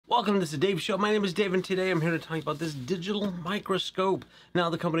Welcome to this Dave Show. My name is Dave, and today I'm here to talk about this digital microscope. Now,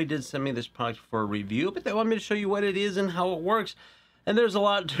 the company did send me this product for a review, but they want me to show you what it is and how it works. And there's a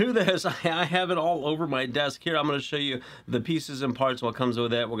lot to this. I have it all over my desk here. I'm going to show you the pieces and parts, what comes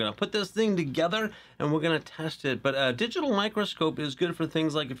with it. We're going to put this thing together and we're going to test it. But a digital microscope is good for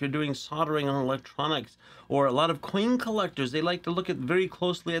things like if you're doing soldering on electronics, or a lot of coin collectors. They like to look at very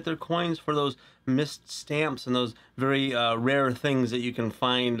closely at their coins for those missed stamps and those very rare things that you can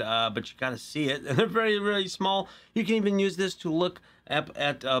find, but you got to see it. And they're very, very small. You can even use this to look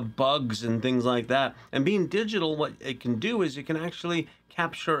at bugs and things like that. And being digital, what it can do is it can actually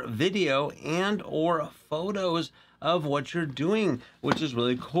capture video and or photos of what you're doing, which is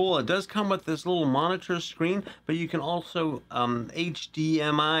really cool. It does come with this little monitor screen, but you can also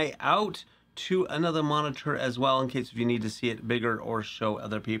HDMI out to another monitor as well, in case if you need to see it bigger or show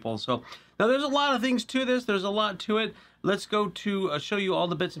other people. So now there's a lot of things to this. There's a lot to it. Let's go to show you all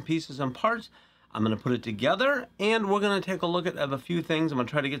the bits and pieces and parts. I'm going to put it together, and we're going to take a look at a few things. I'm going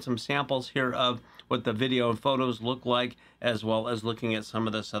to try to get some samples here of what the video and photos look like, as well as looking at some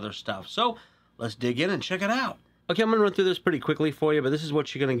of this other stuff. So let's dig in and check it out. Okay, I'm going to run through this pretty quickly for you, but this is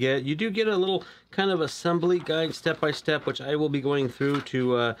what you're going to get. You do get a little kind of assembly guide step by step, which I will be going through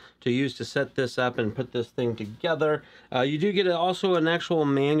to use to set this up and put this thing together. You do get also an actual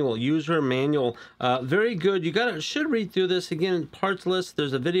manual, user manual. Very good. You should read through this. Again, parts list.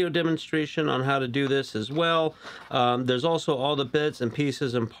 There's a video demonstration on how to do this as well. There's also all the bits and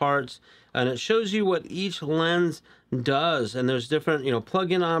pieces and parts, and it shows you what each lens does. And there's different,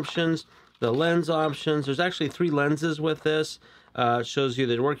 plug-in options. The lens options, there's actually 3 lenses with this. It shows you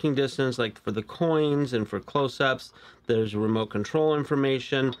the working distance, like for the coins and for close-ups. There's remote control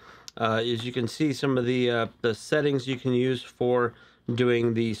information. As you can see, some of the settings you can use for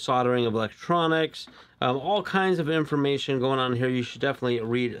doing the soldering of electronics. All kinds of information going on here. You should definitely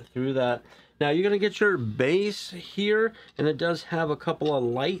read through that. Now, you're going to get your base here, and it does have a couple of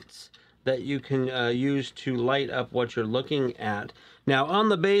lights that you can use to light up what you're looking at. Now on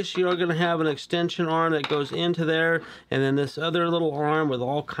the base, you're going to have an extension arm that goes into there, and then this other little arm with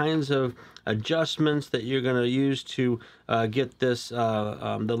all kinds of adjustments that you're going to use to get this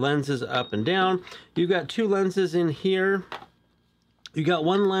the lenses up and down. You've got 2 lenses in here. You got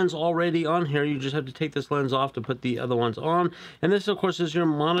 1 lens already on here. You just have to take this lens off to put the other ones on. And this, of course, is your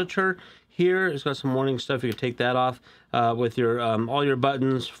monitor here. It's got some warning stuff. You can take that off with your all your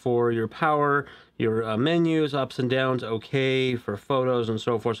buttons for your power, your menus, ups and downs, okay, for photos and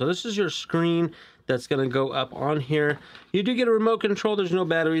so forth. So this is your screen that's going to go up on here. You do get a remote control. There's no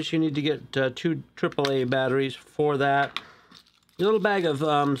batteries. You need to get 2 AAA batteries for that. A little bag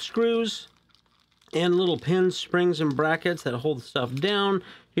of screws and little pins, springs, and brackets that hold stuff down.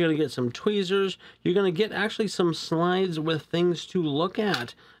 You're going to get some tweezers. You're going to get actually some slides with things to look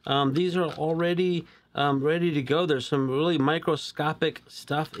at. These are already ready to go. There's some really microscopic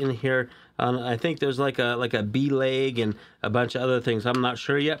stuff in here. I think there's like a bee leg and a bunch of other things. I'm not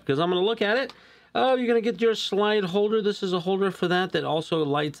sure yet because I'm going to look at it. You're going to get your slide holder. This is a holder for that also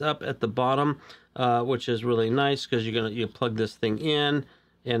lights up at the bottom, which is really nice because you plug this thing in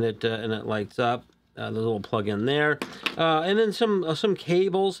and it lights up. The little plug in there, and then some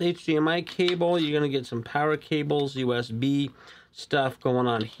cables, HDMI cable. You're going to get some power cables, USB stuff going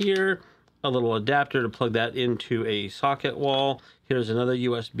on here. A little adapter to plug that into a socket wall. Here's another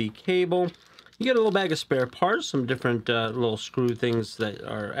USB cable. You get a little bag of spare parts, some different little screw things that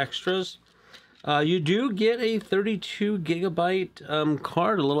are extras. You do get a 32 gigabyte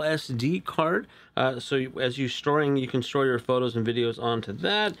card, a little SD card. So as you can store your photos and videos onto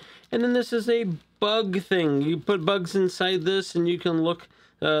that. And then this is a bug thing. You put bugs inside this and you can look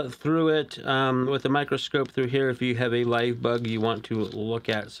through it with a microscope through here if you have a live bug you want to look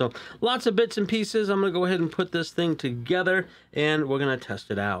at. So lots of bits and pieces. I'm going to go ahead and put this thing together and we're going to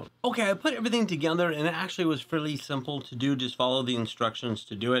test it out. Okay, I put everything together and it actually was fairly simple to do. Just follow the instructions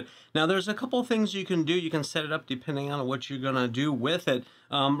to do it. Now there's a couple things you can do. You can set it up depending on what you're going to do with it.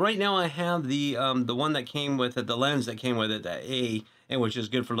 Right now I have the one that came with it, the lens that came with it, the A, and which is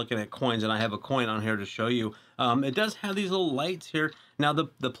good for looking at coins, and I have a coin on here to show you. It does have these little lights here. Now the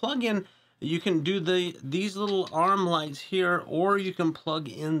plug-in, you can do these little arm lights here, or you can plug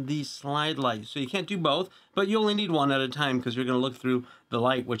in the slide lights. So you can't do both, but you only need one at a time because you're going to look through the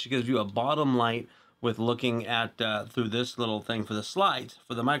light, which gives you a bottom light with looking at through this little thing for the slides,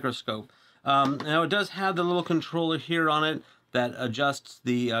 for the microscope. Now it does have the little controller here on it that adjusts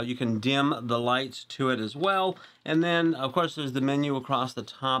the, you can dim the lights to it as well. And then, of course, there's the menu across the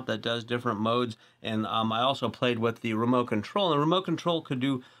top that does different modes. And I also played with the remote control. And the remote control could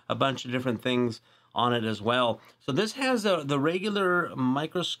do a bunch of different things on it as well. So this has the regular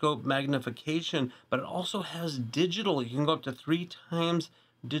microscope magnification, but it also has digital. You can go up to 3 times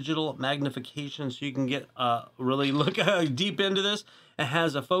digital magnification, so you can get really look deep into this. It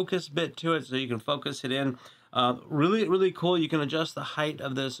has a focus bit to it, so you can focus it in. Really cool. You can adjust the height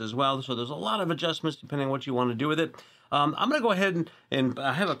of this as well, so there's a lot of adjustments depending on what you want to do with it. I'm going to go ahead and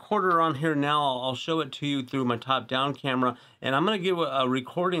I have a quarter on here now. I'll show it to you through my top-down camera, and I'm going to give a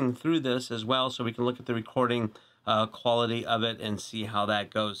recording through this as well, so we can look at the recording quality of it and see how that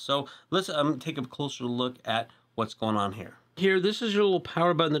goes. So let's take a closer look at what's going on here. Here, this is your little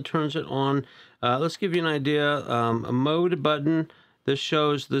power button that turns it on. Let's give you an idea. A mode button. This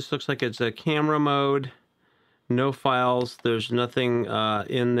looks like it's a camera mode. No files. There's nothing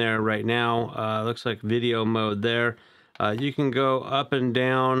in there right now. Looks like video mode there. You can go up and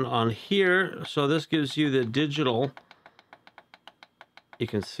down on here. So this gives you the digital. You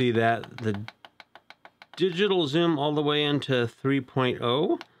can see that the digital zoom all the way into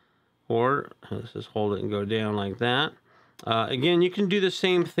 3.0, or let's just hold it and go down like that. Again, you can do the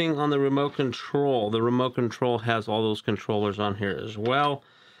same thing on the remote control. The remote control has all those controllers on here as well.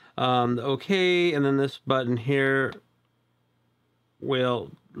 Okay, and then this button here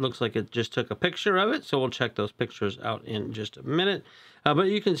looks like it just took a picture of it, so we'll check those pictures out in just a minute. But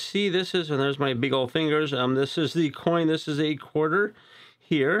you can see and there's my big old fingers. This is the coin. This is a quarter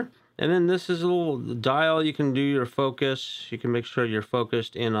here. And then this is a little dial. You can do your focus. You can make sure you're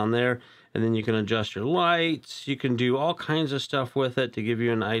focused in on there. And then you can adjust your lights. You can do all kinds of stuff with it to give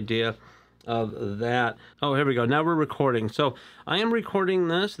you an idea of that. Oh, here we go. Now we're recording. So I am recording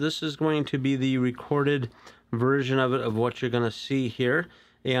this. This is going to be the recorded version of it, of what you're going to see here.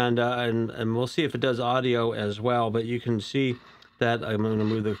 And we'll see if it does audio as well. But you can see that I'm going to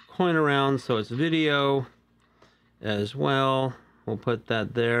move the coin around so it's video as well. We'll put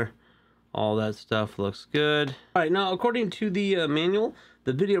that there. All that stuff looks good. All right, now according to the manual,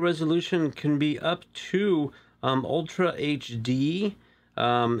 the video resolution can be up to Ultra HD,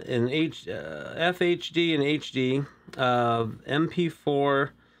 FHD and HD, MP4,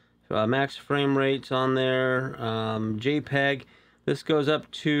 max frame rates on there, JPEG. This goes up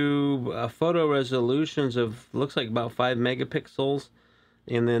to photo resolutions of, looks like about 5 megapixels,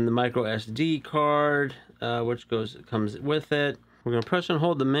 and then the micro SD card, which comes with it. We're going to press and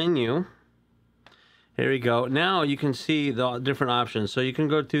hold the menu. Here we go. Now you can see the different options. So you can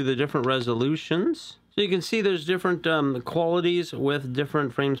go through the different resolutions. So you can see there's different qualities with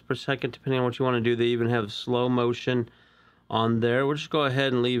different frames per second depending on what you want to do. They even have slow motion on there. We'll just go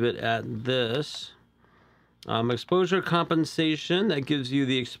ahead and leave it at this. Exposure compensation, that gives you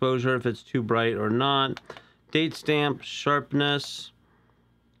the exposure if it's too bright or not. Date stamp, sharpness,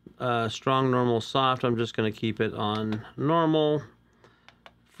 strong, normal, soft. I'm just going to keep it on normal.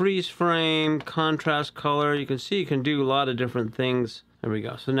 Freeze frame, contrast color. You can see you can do a lot of different things. There we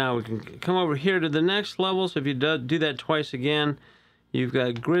go. So now we can come over here to the next level. So if you do that twice again, you've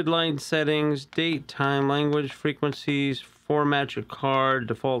got grid line settings, date, time, language, frequencies, format your card,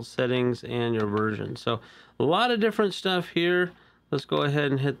 default settings, and your version. So a lot of different stuff here. Let's go ahead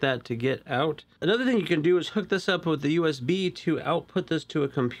and hit that to get out. Another thing you can do is hook this up with the USB to output this to a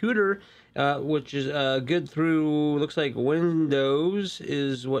computer, which is good through, looks like Windows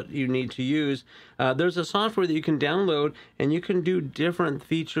is what you need to use. There's a software that you can download, and you can do different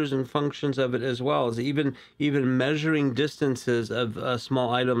features and functions of it as well, as even measuring distances of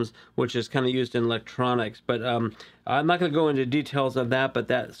small items, which is kind of used in electronics. But I'm not going to go into details of that, but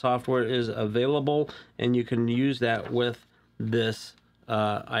that software is available, and you can use that with this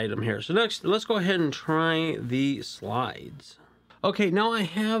item here. So next, let's go ahead and try the slides. Okay, now I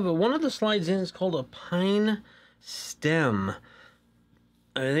have one of the slides in. It's called a pine stem.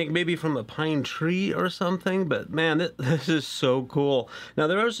 I think maybe from a pine tree or something, but man, this is so cool. Now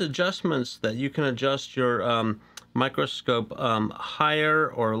there is adjustments that you can adjust your microscope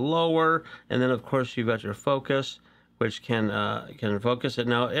higher or lower, and then of course you've got your focus, which can focus it.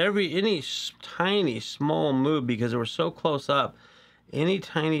 Now any tiny small move, because we're so close up, any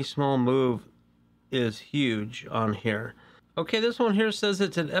tiny small move is huge on here. Okay, this one here says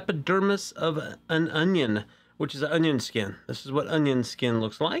it's an epidermis of an onion, which is an onion skin. This is what onion skin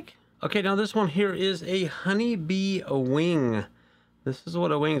looks like. Okay, now this one here is a honeybee wing. This is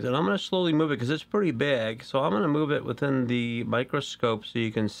what a wing is, and I'm going to slowly move it because it's pretty big. So I'm going to move it within the microscope so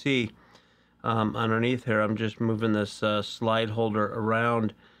you can see. Underneath here, I'm just moving this slide holder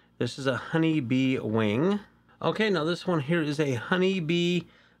around. This is a honeybee wing. Okay, now this one here is a honeybee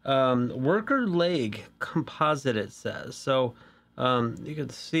worker leg composite, it says. So you can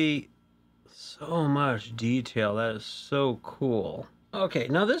see so much detail. That is so cool. Okay,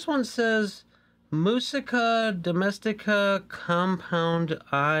 now this one says Musica Domestica Compound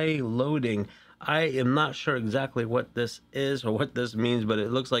Eye Loading. I am not sure exactly what this is or what this means, but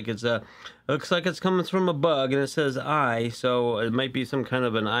it looks like it's coming from a bug, and it says eye, so it might be some kind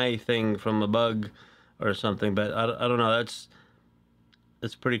of an eye thing from a bug or something. But I don't know.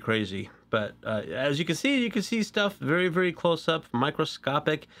 It's pretty crazy. But as you can see stuff very, very close up,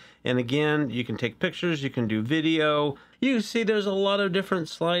 microscopic. And again, you can take pictures, you can do video. You can see there's a lot of different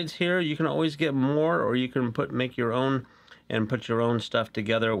slides here. You can always get more, or you can make your own and put your own stuff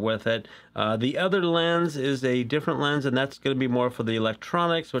together with it. The other lens is a different lens, and that's going to be more for the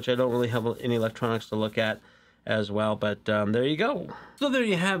electronics, which I don't really have any electronics to look at as well, but there you go. So there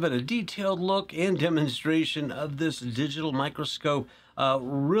you have it, a detailed look and demonstration of this digital microscope.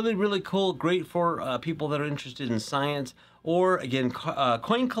 Really, really cool, great for people that are interested in science, or again,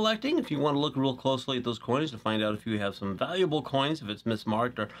 coin collecting, if you want to look real closely at those coins to find out if you have some valuable coins, if it's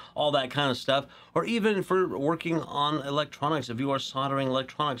mismarked or all that kind of stuff, or even for working on electronics. If you are soldering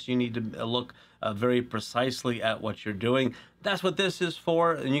electronics, you need to look very precisely at what you're doing. That's what this is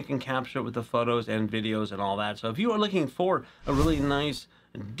for, and you can capture it with the photos and videos and all that. So if you are looking for a really nice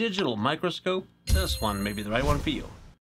digital microscope, this one may be the right one for you.